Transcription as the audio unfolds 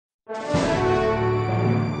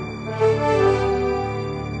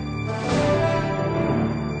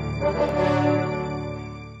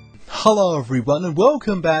Hello everyone, and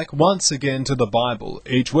welcome back once again to the Bible.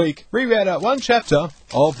 Each week we read out one chapter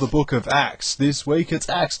of the book of Acts. This week it's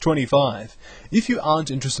Acts 25. If you aren't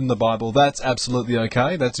interested in the Bible, that's absolutely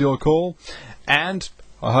okay, that's your call, and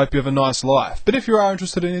I hope you have a nice life. But if you are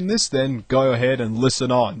interested in this, then go ahead and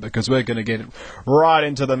listen on, because we're going to get right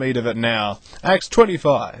into the meat of it now. Acts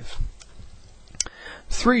 25.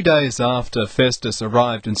 3 days after Festus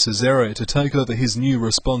arrived in Caesarea to take over his new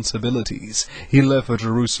responsibilities, he left for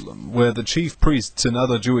Jerusalem, where the chief priests and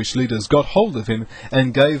other Jewish leaders got hold of him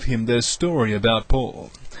and gave him their story about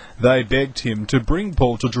Paul. They begged him to bring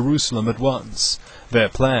Paul to Jerusalem at once. Their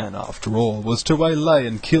plan, after all, was to waylay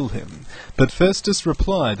and kill him. But Festus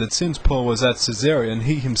replied that since Paul was at Caesarea and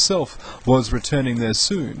he himself was returning there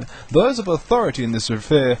soon, those of authority in this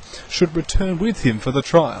affair should return with him for the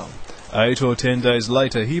trial. 8 or 10 days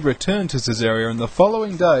later he returned to Caesarea, and the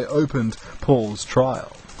following day opened Paul's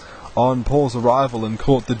trial. On Paul's arrival in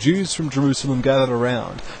court, the Jews from Jerusalem gathered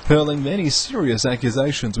around, hurling many serious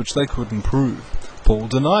accusations which they couldn't prove. Paul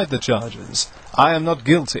denied the charges. "I am not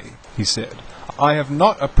guilty," he said. "I have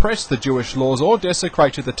not oppressed the Jewish laws or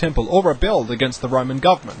desecrated the temple or rebelled against the Roman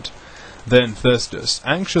government." Then Festus,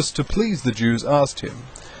 anxious to please the Jews, asked him,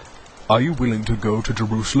 "Are you willing to go to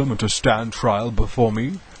Jerusalem and to stand trial before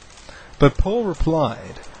me?" But Paul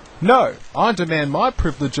replied, "No, I demand my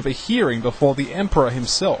privilege of a hearing before the emperor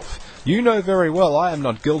himself. You know very well I am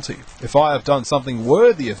not guilty. If I have done something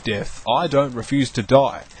worthy of death, I don't refuse to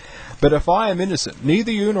die. But if I am innocent,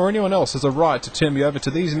 neither you nor anyone else has a right to turn me over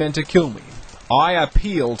to these men to kill me. I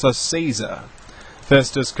appeal to Caesar."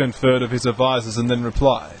 Festus conferred with his advisers and then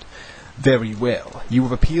replied, "Very well, you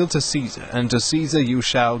have appealed to Caesar, and to Caesar you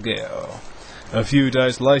shall go." A few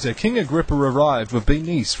days later, King Agrippa arrived with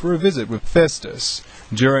Bernice for a visit with Festus.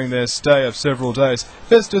 During their stay of several days,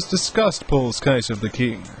 Festus discussed Paul's case with the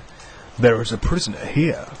king. "There is a prisoner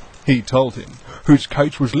here," he told him, "whose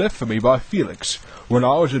case was left for me by Felix. When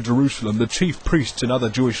I was in Jerusalem, the chief priests and other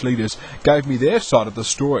Jewish leaders gave me their side of the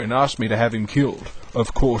story and asked me to have him killed.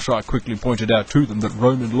 Of course, I quickly pointed out to them that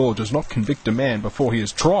Roman law does not convict a man before he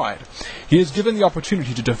is tried. He is given the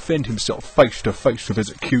opportunity to defend himself face to face with his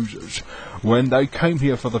accusers. When they came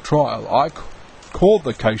here for the trial, I called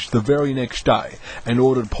the case the very next day and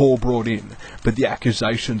ordered Paul brought in, but the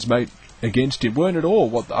accusations made against him weren't at all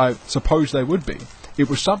what I supposed they would be. It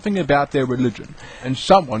was something about their religion, and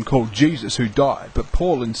someone called Jesus who died, but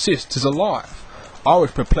Paul insists is alive. I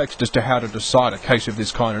was perplexed as to how to decide a case of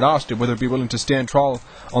this kind and asked him whether he'd be willing to stand trial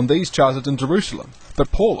on these charges in Jerusalem.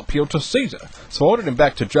 But Paul appealed to Caesar, so I ordered him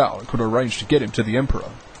back to jail and could arrange to get him to the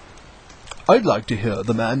emperor." "I'd like to hear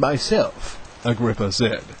the man myself," Agrippa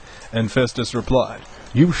said, and Festus replied,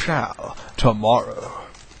 "You shall, tomorrow."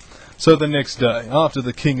 So the next day, after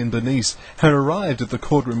the king and Bernice had arrived at the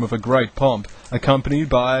courtroom with a great pomp, accompanied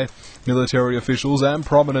by military officials and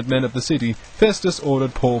prominent men of the city, Festus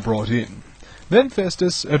ordered Paul brought in. Then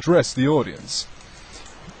Festus addressed the audience.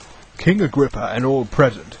 "King Agrippa and all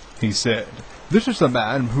present," he said, "this is the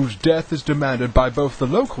man whose death is demanded by both the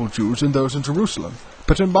local Jews and those in Jerusalem.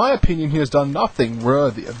 But in my opinion he has done nothing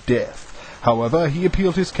worthy of death. However, he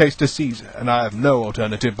appealed his case to Caesar, and I have no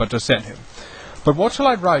alternative but to send him. But what shall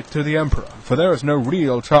I write to the emperor? For there is no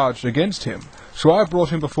real charge against him. So I have brought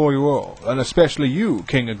him before you all, and especially you,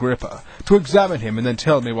 King Agrippa, to examine him and then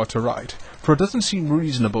tell me what to write. For it doesn't seem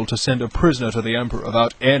reasonable to send a prisoner to the emperor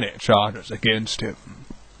without any charges against him."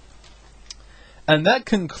 And that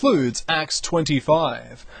concludes Acts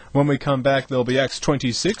 25. When we come back, there'll be Acts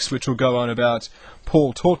 26, which will go on about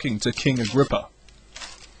Paul talking to King Agrippa.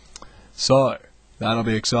 So, that'll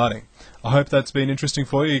be exciting. I hope that's been interesting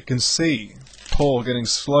for you. You can see Paul getting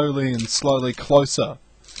slowly closer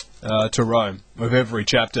to Rome with every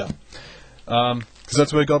chapter, because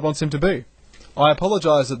that's where God wants him to be. I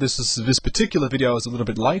apologise that this particular video is a little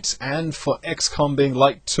bit late, and for XCOM being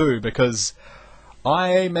late too, because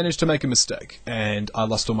I managed to make a mistake and I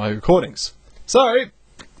lost all my recordings. Sorry,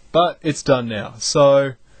 but it's done now.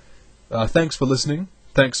 So thanks for listening,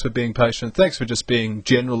 thanks for being patient, thanks for just being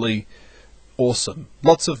generally awesome.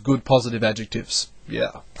 Lots of good positive adjectives.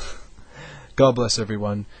 Yeah. God bless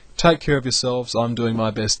everyone. Take care of yourselves. I'm doing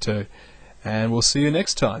my best too. And we'll see you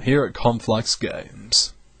next time here at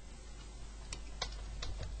KonfluxGames.